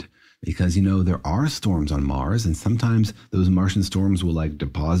wind. Because, there are storms on Mars, and sometimes those Martian storms will, like,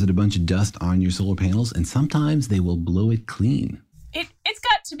 deposit a bunch of dust on your solar panels, and sometimes they will blow it clean. It's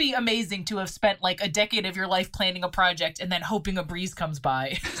got to be amazing to have spent like a decade of your life planning a project and then hoping a breeze comes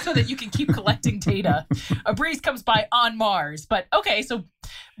by so that you can keep collecting data. A breeze comes by on Mars. But okay, so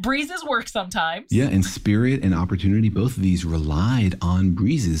breezes work sometimes. Yeah, and Spirit and Opportunity, both of these relied on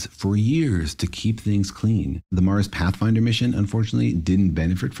breezes for years to keep things clean. The Mars Pathfinder mission, unfortunately, didn't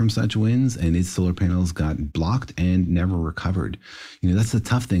benefit from such winds, and its solar panels got blocked and never recovered. That's the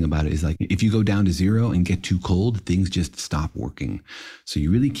tough thing about it, is like if you go down to zero and get too cold, things just stop working. So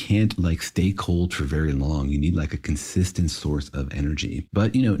you really can't like stay cold for very long. You need like a consistent source of energy.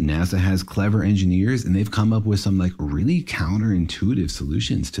 But, NASA has clever engineers, and they've come up with some like really counterintuitive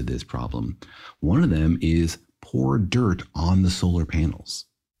solutions to this problem. One of them is pour dirt on the solar panels.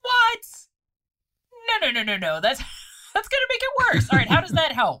 What? No. That's going to make it worse. All right, how does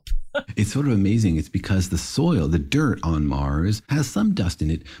that help? It's sort of amazing. It's because the soil, the dirt on Mars, has some dust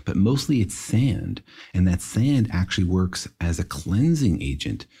in it, but mostly it's sand. And that sand actually works as a cleansing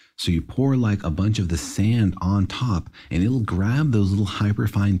agent. So you pour like a bunch of the sand on top, and it'll grab those little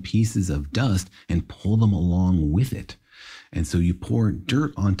hyperfine pieces of dust and pull them along with it. And so you pour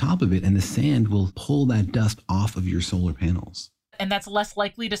dirt on top of it, and the sand will pull that dust off of your solar panels. And that's less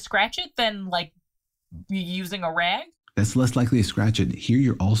likely to scratch it than like using a rag? That's less likely to scratch it. Here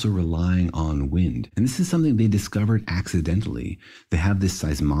you're also relying on wind. And this is something they discovered accidentally. They have this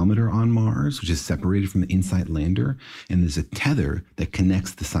seismometer on Mars, which is separated from the InSight lander. And there's a tether that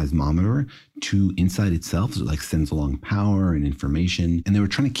connects the seismometer to InSight itself. So it like sends along power and information. And they were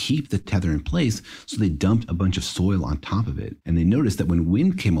trying to keep the tether in place. So they dumped a bunch of soil on top of it. And they noticed that when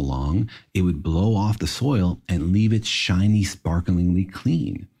wind came along, it would blow off the soil and leave it shiny, sparklingly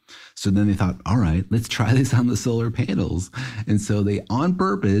clean. So then they thought, all right, let's try this on the solar panels. And so they on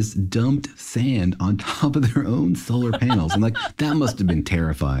purpose dumped sand on top of their own solar panels. And like, that must have been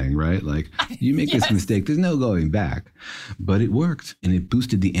terrifying, right? Like, you make this mistake, there's no going back. But it worked, and it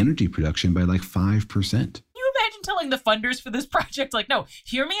boosted the energy production by like 5%. Can you imagine telling the funders for this project, like, no,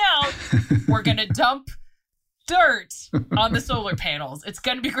 hear me out. We're going to dump dirt on the solar panels. It's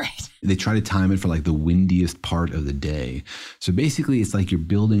going to be great. They try to time it for like the windiest part of the day. So basically it's like you're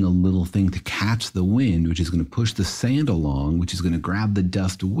building a little thing to catch the wind, which is going to push the sand along, which is going to grab the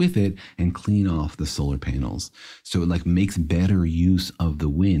dust with it and clean off the solar panels. So it like makes better use of the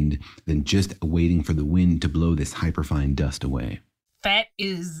wind than just waiting for the wind to blow this hyperfine dust away. That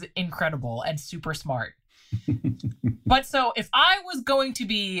is incredible and super smart. But so if I was going to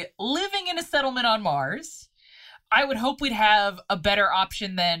be living in a settlement on Mars, I would hope we'd have a better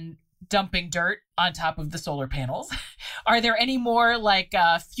option than dumping dirt on top of the solar panels. Are there any more like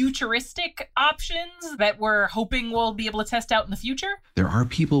futuristic options that we're hoping we'll be able to test out in the future? There are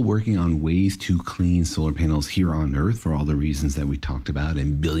people working on ways to clean solar panels here on Earth for all the reasons that we talked about,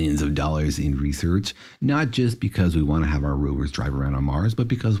 and billions of dollars in research, not just because we want to have our rovers drive around on Mars, but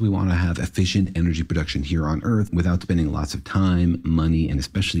because we want to have efficient energy production here on Earth without spending lots of time, money, and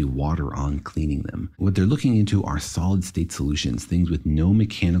especially water on cleaning them. What they're looking into are solid state solutions, things with no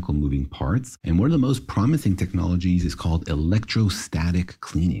mechanical moving parts. And one of the most promising technologies is called electrostatic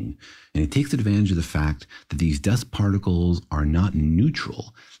cleaning. And it takes advantage of the fact that these dust particles are not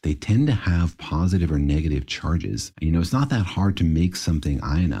neutral. They tend to have positive or negative charges. It's not that hard to make something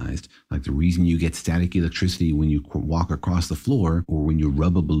ionized. Like the reason you get static electricity when you walk across the floor or when you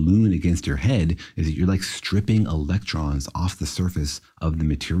rub a balloon against your head is that you're like stripping electrons off the surface of the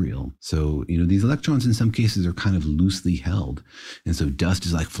material. So, these electrons in some cases are kind of loosely held. And so dust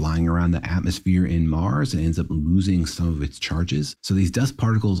is like flying around the atmosphere in Mars and ends up losing some of its charges. So these dust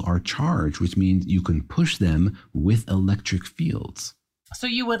particles are charged, which means you can push them with electric fields. So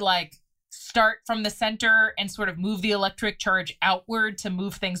you would like start from the center and sort of move the electric charge outward to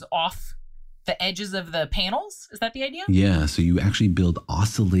move things off the edges of the panels? Is that the idea? Yeah, so you actually build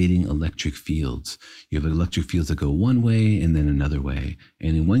oscillating electric fields. You have electric fields that go one way and then another way.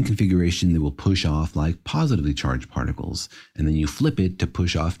 And in one configuration, they will push off like positively charged particles. And then you flip it to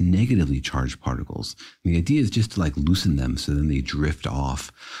push off negatively charged particles. And the idea is just to like loosen them so then they drift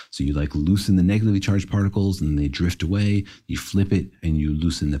off. So you like loosen the negatively charged particles and they drift away. You flip it and you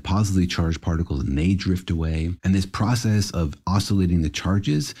loosen the positively charged particles and they drift away. And this process of oscillating the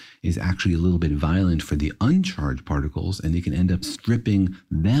charges is actually a little bit violent for the uncharged particles, and they can end up stripping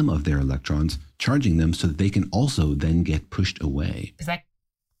them of their electrons, charging them so that they can also then get pushed away. Is that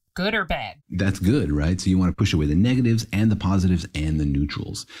good or bad? That's good, right? So you want to push away the negatives and the positives and the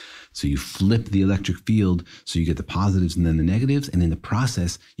neutrals. So you flip the electric field so you get the positives and then the negatives, and in the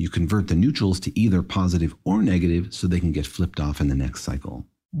process, you convert the neutrals to either positive or negative so they can get flipped off in the next cycle.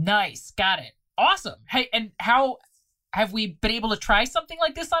 Nice. Got it. Awesome. Hey, and how have we been able to try something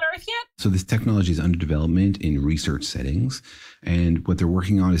like this on Earth yet? So this technology is under development in research settings. And what they're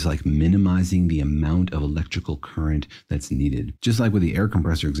working on is like minimizing the amount of electrical current that's needed. Just like with the air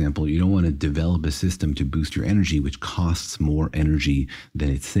compressor example, you don't want to develop a system to boost your energy, which costs more energy than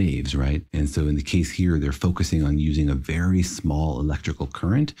it saves, right? And so in the case here, they're focusing on using a very small electrical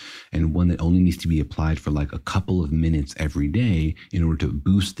current and one that only needs to be applied for like a couple of minutes every day in order to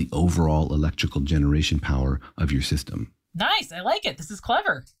boost the overall electrical generation power of your system. Nice. I like it. This is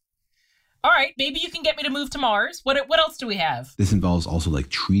clever. All right. Maybe you can get me to move to Mars. What else do we have? This involves also like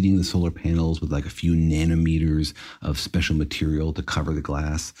treating the solar panels with like a few nanometers of special material to cover the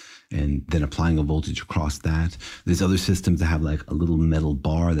glass and then applying a voltage across that. There's other systems that have like a little metal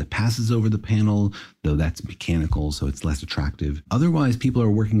bar that passes over the panel, though that's mechanical, so it's less attractive. Otherwise, people are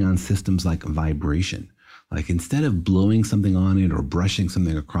working on systems like vibration. Like instead of blowing something on it or brushing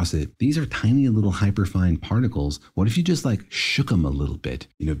something across it, these are tiny little hyperfine particles. What if you just like shook them a little bit?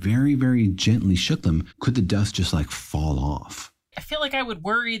 Very, very gently shook them. Could the dust just like fall off? I feel like I would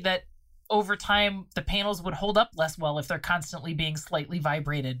worry that over time the panels would hold up less well if they're constantly being slightly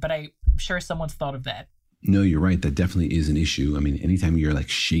vibrated, but I'm sure someone's thought of that. No, you're right. That definitely is an issue. I mean, anytime you're like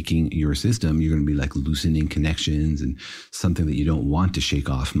shaking your system, you're going to be like loosening connections, and something that you don't want to shake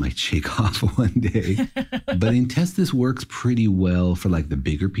off might shake off one day. But in tests, this works pretty well for like the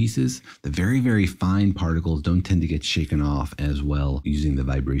bigger pieces. The very, very fine particles don't tend to get shaken off as well using the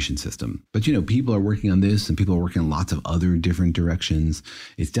vibration system. But, people are working on this and people are working on lots of other different directions.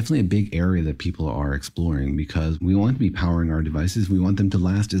 It's definitely a big area that people are exploring because we want to be powering our devices. We want them to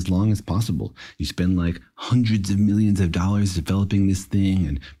last as long as possible. You spend like hundreds of millions of dollars developing this thing,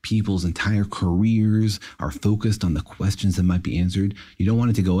 and people's entire careers are focused on the questions that might be answered. You don't want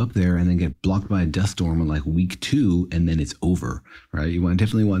it to go up there and then get blocked by a dust storm in like week 2 and then it's over, right? You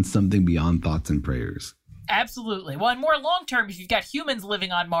definitely want something beyond thoughts and prayers. Absolutely. Well, and more long-term, if you've got humans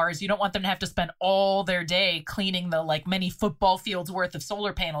living on Mars, you don't want them to have to spend all their day cleaning the like many football fields worth of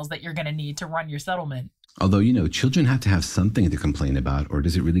solar panels that you're going to need to run your settlement. Although, children have to have something to complain about, or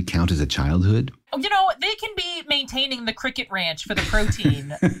does it really count as a childhood? They can be maintaining the cricket ranch for the protein.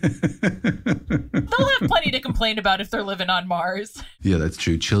 They'll have plenty to complain about if they're living on Mars. Yeah, that's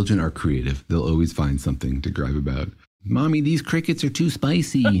true. Children are creative. They'll always find something to gripe about. Mommy, these crickets are too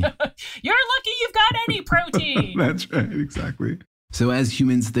spicy. You're lucky you've got any protein. That's right, exactly. So as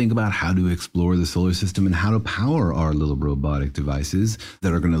humans think about how to explore the solar system and how to power our little robotic devices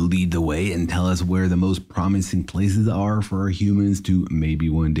that are going to lead the way and tell us where the most promising places are for our humans to maybe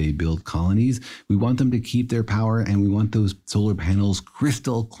one day build colonies, we want them to keep their power, and we want those solar panels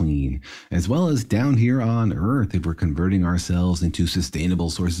crystal clean. As well as down here on Earth, if we're converting ourselves into sustainable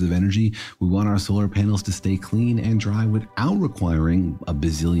sources of energy, we want our solar panels to stay clean and dry without requiring a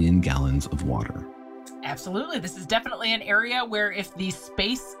bazillion gallons of water. Absolutely. This is definitely an area where if the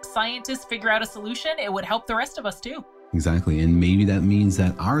space scientists figure out a solution, it would help the rest of us too. Exactly. And maybe that means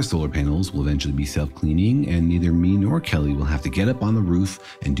that our solar panels will eventually be self-cleaning, and neither me nor Kelly will have to get up on the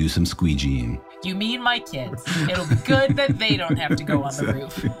roof and do some squeegeeing. You mean my kids. It'll be good that they don't have to go on the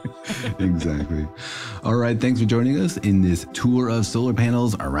roof. Exactly. All right. Thanks for joining us in this tour of solar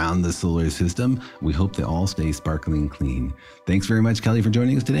panels around the solar system. We hope they all stay sparkling clean. Thanks very much, Kelly, for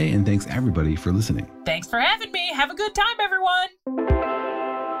joining us today. And thanks everybody for listening. Thanks for having me. Have a good time, everyone.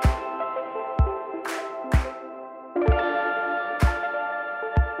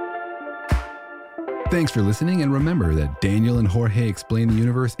 Thanks for listening, and remember that Daniel and Jorge Explain the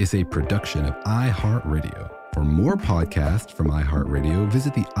Universe is a production of iHeartRadio. For more podcasts from iHeartRadio,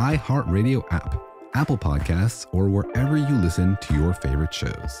 visit the iHeartRadio app, Apple Podcasts, or wherever you listen to your favorite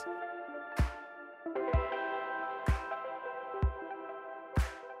shows.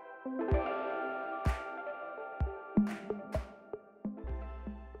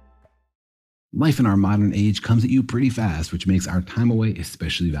 Life in our modern age comes at you pretty fast, which makes our time away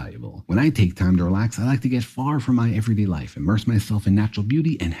especially valuable. When I take time to relax, I like to get far from my everyday life, immerse myself in natural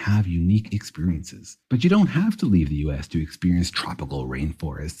beauty, and have unique experiences. But you don't have to leave the U.S. to experience tropical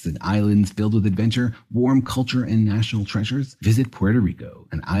rainforests and islands filled with adventure, warm culture, and national treasures. Visit Puerto Rico,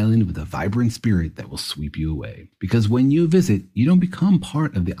 an island with a vibrant spirit that will sweep you away. Because when you visit, you don't become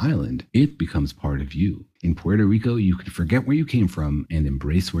part of the island, it becomes part of you. In Puerto Rico, you can forget where you came from and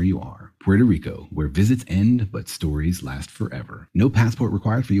embrace where you are. Puerto Rico, where visits end, but stories last forever. No passport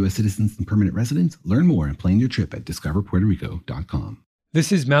required for U.S. citizens and permanent residents. Learn more and plan your trip at discoverpuertorico.com.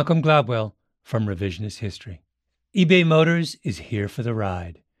 This is Malcolm Gladwell from Revisionist History. eBay Motors is here for the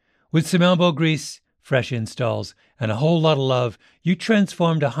ride. With some elbow grease, fresh installs, and a whole lot of love, you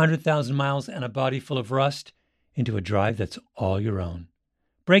transformed 100,000 miles and a body full of rust into a drive that's all your own.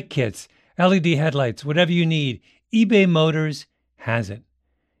 Brake kits, LED headlights, whatever you need, eBay Motors has it.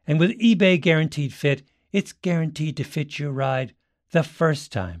 And with eBay Guaranteed Fit, it's guaranteed to fit your ride the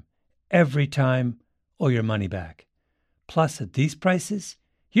first time, every time, or your money back. Plus, at these prices,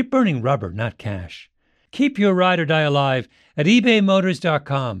 you're burning rubber, not cash. Keep your ride or die alive at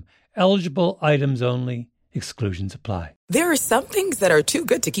ebaymotors.com. Eligible items only. Exclusions apply. There are some things that are too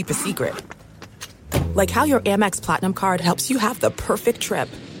good to keep a secret. Like how your Amex Platinum card helps you have the perfect trip.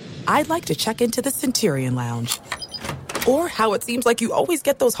 I'd like to check into the Centurion Lounge. Or how it seems like you always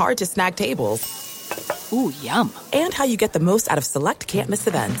get those hard-to-snag tables. Ooh, yum. And how you get the most out of select can't-miss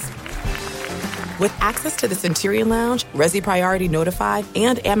events. With access to the Centurion Lounge, Resi Priority Notified,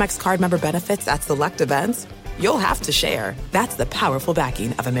 and Amex card member benefits at select events, you'll have to share. That's the powerful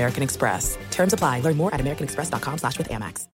backing of American Express. Terms apply. Learn more at americanexpress.com/withAmex.